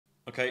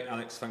Okay,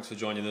 Alex, thanks for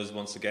joining us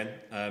once again.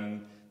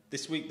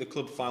 This week the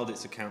club filed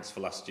its accounts for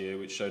last year,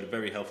 which showed a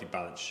very healthy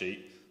balance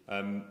sheet.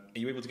 Are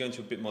you able to go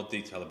into a bit more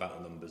detail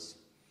about the numbers?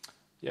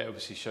 Yeah, it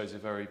obviously shows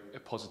a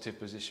positive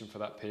position for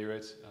that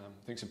period.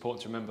 I think it's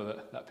important to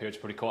remember that period's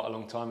probably quite a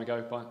long time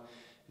ago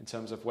in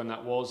terms of when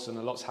that was, and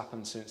a lot's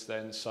happened since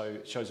then. So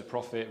it shows a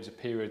profit. It was a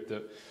period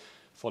that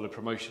followed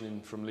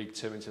promotion from League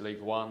 2 into League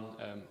 1.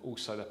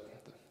 Also the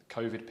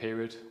COVID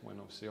period, when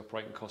obviously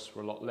operating costs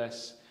were a lot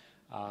less.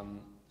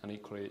 And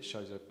equally it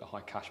shows a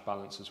high cash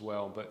balance as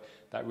well, but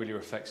that really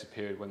reflects a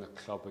period when the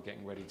club were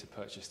getting ready to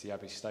purchase the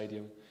Abbey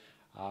Stadium.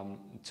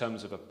 In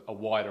terms of a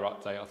wider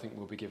update, I think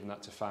we'll be giving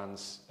that to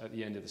fans at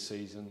the end of the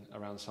season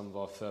around some of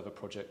our further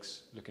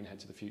projects looking ahead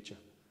to the future.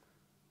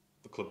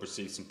 The club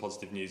received some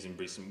positive news in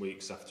recent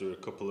weeks after a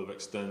couple of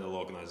external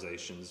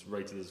organisations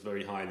rated us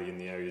very highly in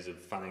the areas of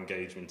fan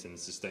engagement and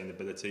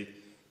sustainability.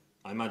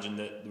 I imagine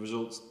that the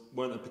results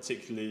weren't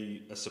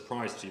particularly a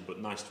surprise to you, but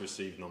nice to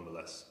receive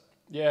nonetheless.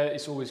 Yeah,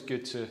 it's always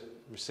good to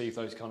receive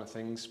those kind of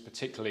things,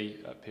 particularly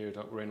at a period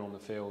like we're in on the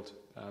field,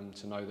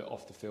 to know that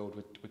off the field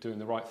we're doing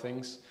the right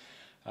things.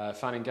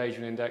 Fan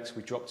engagement index,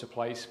 we dropped a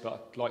place, but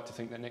I'd like to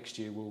think that next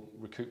year we'll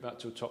recoup that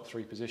to a top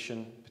 3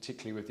 position,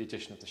 particularly with the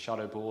addition of the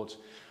shadow board,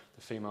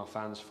 the female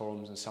fans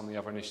forums and some of the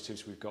other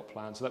initiatives we've got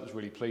planned. So that was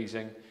really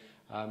pleasing.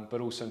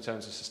 But also in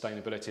terms of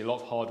sustainability, a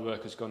lot of hard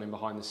work has gone in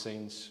behind the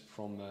scenes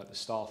from the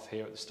staff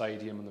here at the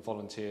stadium and the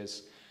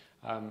volunteers.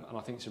 And I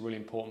think it's a really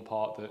important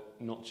part that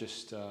not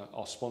just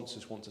our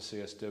sponsors want to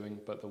see us doing,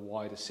 but the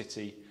wider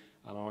city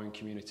and our own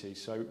community.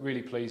 So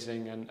really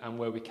pleasing, and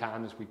where we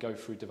can, as we go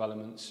through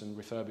developments and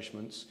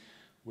refurbishments,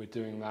 we're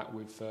doing that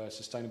with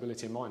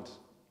sustainability in mind.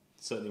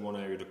 Certainly one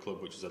area of the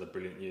club which has had a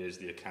brilliant year is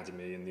the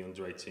academy and the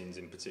under-18s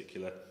in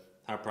particular.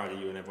 How proud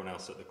are you and everyone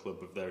else at the club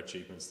of their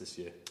achievements this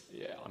year?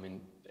 Yeah, I mean,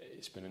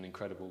 it's been an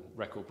incredible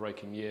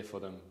record-breaking year for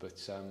them,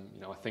 but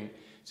I think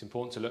it's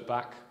important to look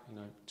back.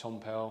 Tom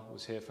Pell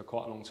was here for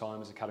quite a long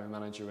time as academy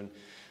manager, and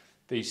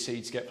these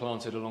seeds get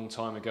planted a long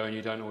time ago, and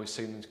you don't always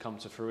see them come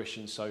to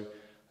fruition. So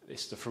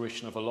it's the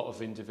fruition of a lot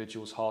of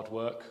individuals' hard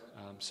work.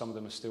 Some of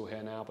them are still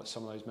here now, but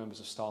some of those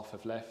members of staff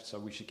have left, so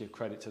we should give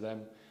credit to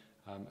them.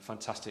 A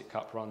fantastic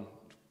cup run,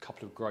 a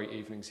couple of great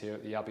evenings here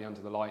at the Abbey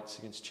under the lights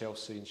against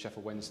Chelsea and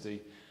Sheffield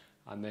Wednesday,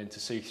 and then to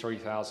see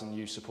 3,000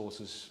 youth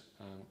supporters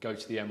go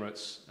to the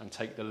Emirates and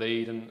take the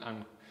lead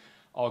and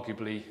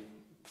arguably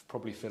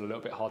probably feel a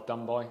little bit hard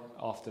done by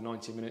after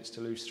 90 minutes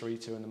to lose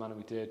 3-2 in the manner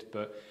we did.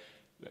 But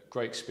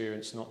great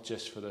experience, not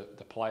just for the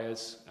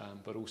players,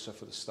 but also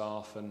for the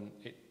staff, and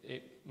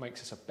it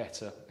makes us a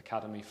better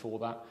academy for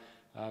that.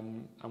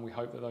 And we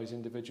hope that those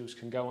individuals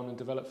can go on and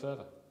develop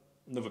further.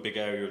 Another big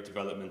area of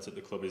development at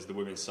the club is the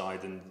women's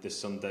side, and this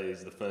Sunday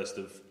is the first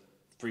of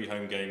 3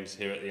 home games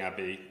here at the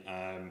Abbey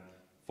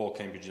for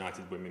Cambridge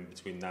United women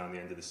between now and the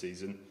end of the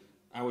season.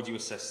 How would you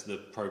assess the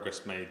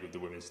progress made with the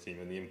women's team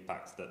and the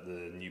impact that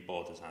the new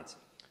board has had?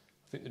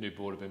 I think the new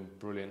board have been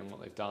brilliant in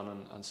what they've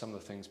done, and some of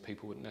the things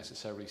people wouldn't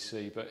necessarily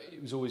see, but it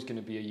was always going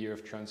to be a year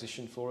of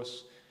transition for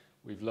us.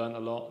 We've learned a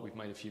lot, we've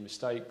made a few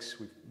mistakes,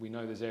 we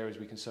know there's areas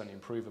we can certainly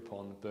improve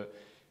upon, but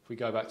if we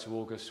go back to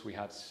August, we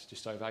had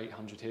just over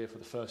 800 here for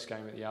the first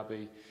game at the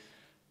Abbey,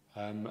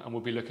 and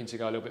we'll be looking to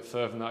go a little bit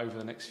further than that over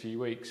the next few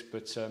weeks.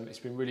 But it's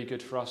been really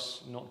good for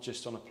us, not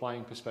just on a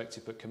playing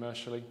perspective, but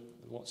commercially.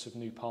 Lots of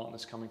new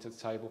partners coming to the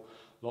table,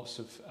 lots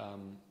of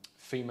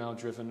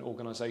female-driven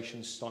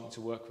organisations starting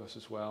to work with us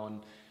as well,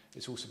 and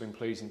it's also been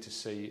pleasing to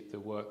see the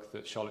work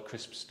that Charlotte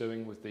Crisp's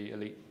doing with the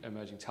Elite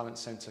Emerging Talent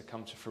Centre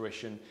come to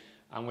fruition,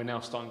 and we're now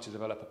starting to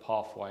develop a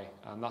pathway,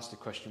 and that's the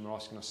question we're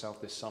asking ourselves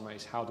this summer,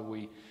 is how do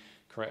we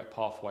create a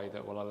pathway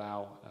that will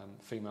allow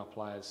female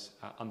players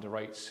at under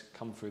 8s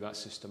come through that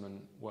system and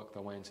work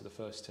their way into the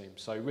first team.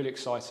 So really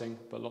exciting,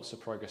 but lots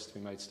of progress to be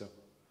made still.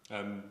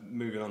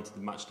 Moving on to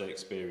the matchday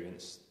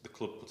experience, the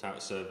club put out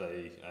a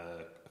survey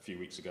a few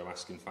weeks ago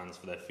asking fans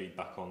for their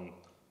feedback on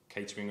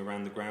catering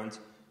around the ground.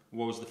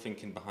 What was the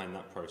thinking behind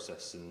that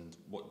process, and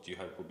what do you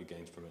hope will be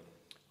gained from it?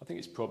 I think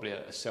it's probably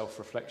a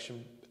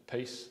self-reflection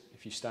piece.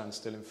 If you stand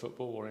still in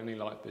football or any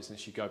life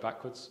business, you go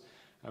backwards.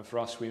 And for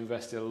us, we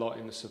invested a lot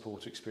in the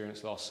supporter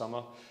experience last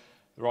summer.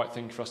 The right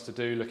thing for us to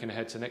do looking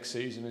ahead to next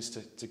season is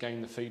to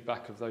gain the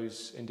feedback of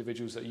those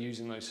individuals that are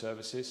using those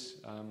services.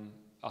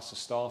 Us as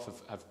staff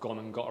have gone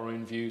and got our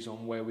own views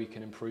on where we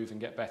can improve and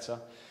get better,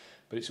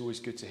 but it's always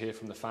good to hear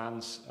from the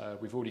fans.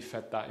 We've already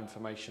fed that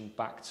information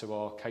back to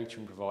our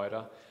catering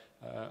provider,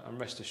 and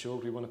rest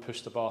assured we want to push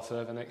the bar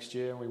further next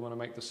year, and we want to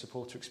make the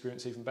supporter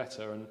experience even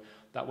better, and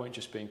that won't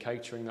just be in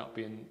catering, that'll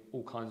be in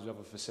all kinds of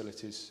other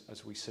facilities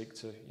as we seek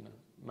to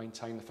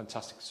maintain the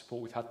fantastic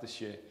support we've had this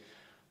year.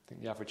 I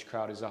think the average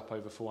crowd is up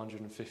over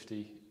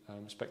 450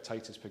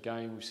 spectators per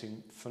game. We've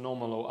seen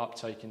phenomenal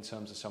uptake in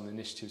terms of some of the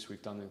initiatives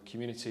we've done in the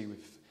community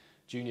with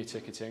junior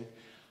ticketing,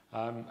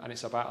 and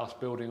it's about us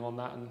building on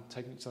that and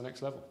taking it to the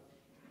next level.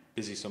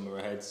 Busy summer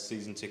ahead,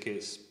 season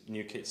tickets,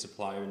 new kit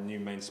supplier and new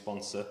main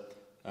sponsor.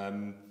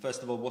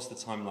 First of all, what's the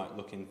time like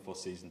looking for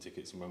season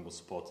tickets, and when will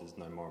supporters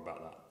know more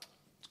about that?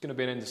 It's going to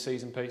be an end of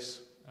season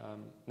piece.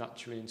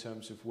 Naturally, in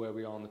terms of where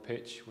we are on the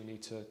pitch, we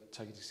need to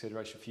take into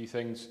consideration a few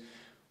things.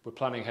 We're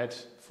planning ahead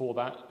for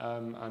that,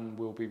 and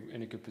we'll be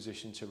in a good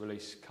position to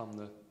release come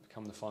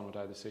the final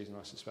day of the season,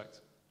 I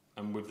suspect.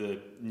 And with the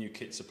new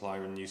kit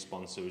supplier and new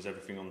sponsor, is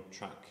everything on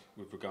track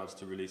with regards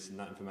to releasing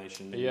that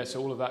information? Yeah,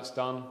 so all of that's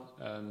done.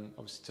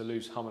 Obviously, to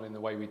lose Hummel in the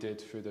way we did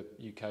through the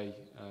UK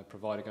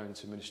provider going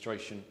into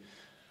administration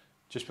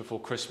just before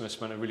Christmas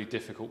meant a really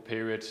difficult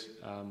period.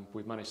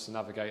 We've managed to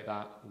navigate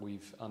that.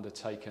 We've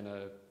undertaken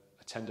a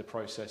tender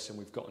process and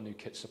we've got a new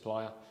kit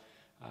supplier.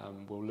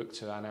 We'll look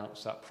to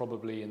announce that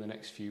probably in the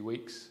next few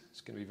weeks. It's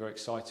going to be very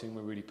exciting.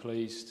 We're really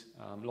pleased.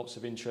 Lots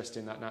of interest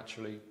in that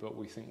naturally, but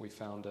we think we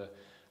found a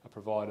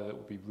provider that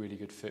will be really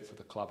good fit for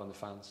the club and the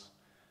fans.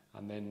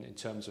 And then in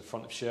terms of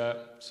front of shirt,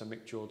 so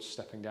Mick George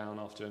stepping down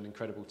after an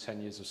incredible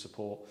 10 years of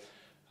support.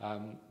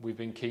 We've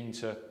been keen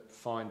to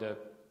find a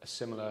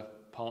similar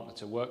partner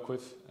to work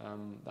with.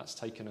 That's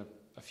taken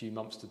a few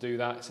months to do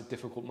that. It's a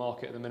difficult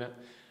market at the minute,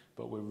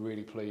 but we're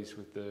really pleased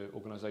with the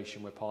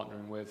organisation we're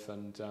partnering with,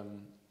 and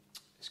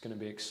it's going to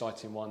be an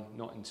exciting one,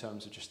 not in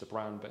terms of just the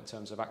brand, but in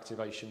terms of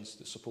activations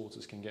that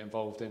supporters can get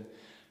involved in.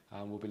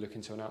 We'll be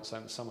looking to announce that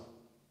in the summer.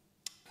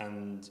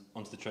 And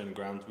onto the training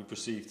ground, we've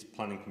received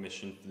planning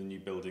permission for the new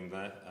building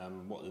there.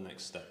 What are the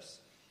next steps?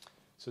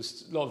 So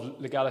there's a lot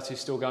of legality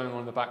still going on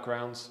in the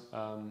background.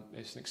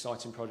 It's an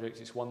exciting project.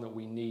 It's one that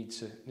we need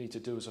to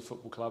do as a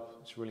football club.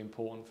 It's really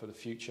important for the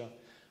future.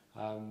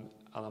 And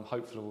I'm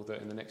hopeful that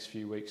in the next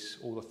few weeks,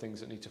 all the things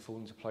that need to fall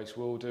into place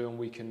will do, and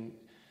we can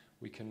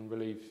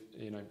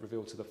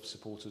reveal to the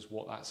supporters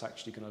what that's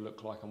actually going to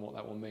look like and what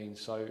that will mean.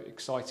 So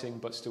exciting,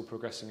 but still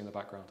progressing in the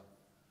background.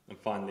 And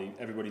finally,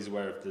 everybody's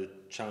aware of the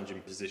challenging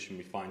position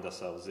we find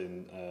ourselves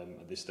in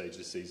at this stage of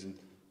the season.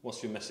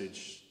 What's your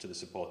message to the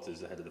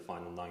supporters ahead of the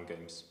final 9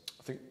 games?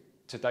 I think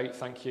to date,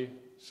 thank you.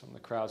 Some of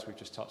the crowds we've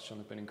just touched on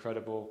have been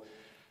incredible.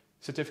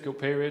 It's a difficult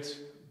period,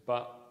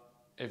 but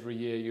every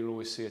year you'll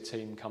always see a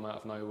team come out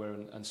of nowhere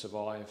and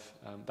survive.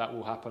 That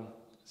will happen.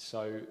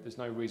 So there's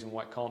no reason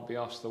why it can't be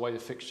us. The way the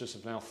fixtures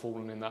have now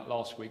fallen in that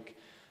last week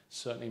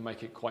certainly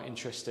make it quite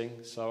interesting.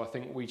 So I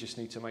think we just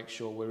need to make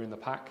sure we're in the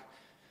pack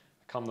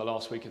come the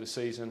last week of the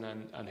season,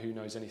 and who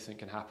knows, anything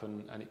can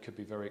happen, and it could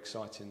be very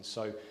exciting.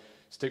 So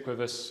stick with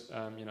us.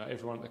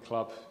 Everyone at the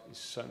club is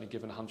certainly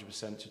given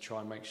 100% to try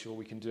and make sure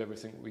we can do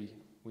everything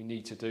we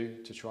need to do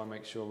to try and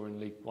make sure we're in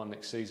League One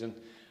next season.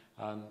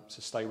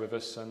 So stay with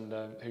us, and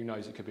who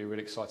knows, it could be a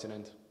really exciting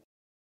end.